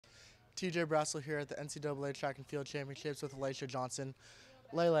TJ Brassel here at the NCAA Track and Field Championships with Alaysha Johnson.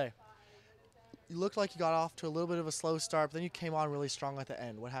 Lele, you looked like you got off to a little bit of a slow start, but then you came on really strong at the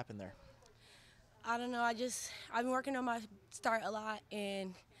end. What happened there? I don't know. I've been working on my start a lot,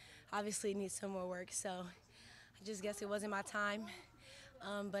 and obviously it needs some more work. So I just guess it wasn't my time,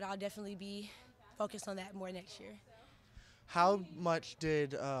 but I'll definitely be focused on that more next year. How much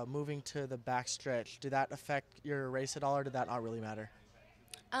did moving to the backstretch, did that affect your race at all, or did that not really matter?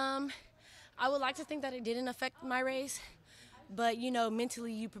 I would like to think that it didn't affect my race, but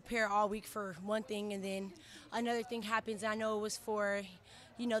mentally you prepare all week for one thing, and then another thing happens. I know it was for,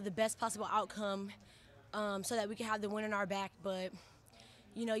 the best possible outcome, so that we can have the win in our back. But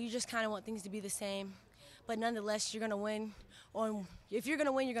you just kind of want things to be the same. But nonetheless, you're gonna win. If you're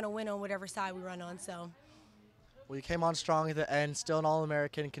gonna win, you're gonna win on whatever side we run on. So. Well, you came on strong at the end, still an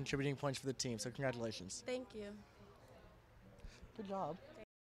All-American, contributing points for the team, so congratulations. Thank you. Good job.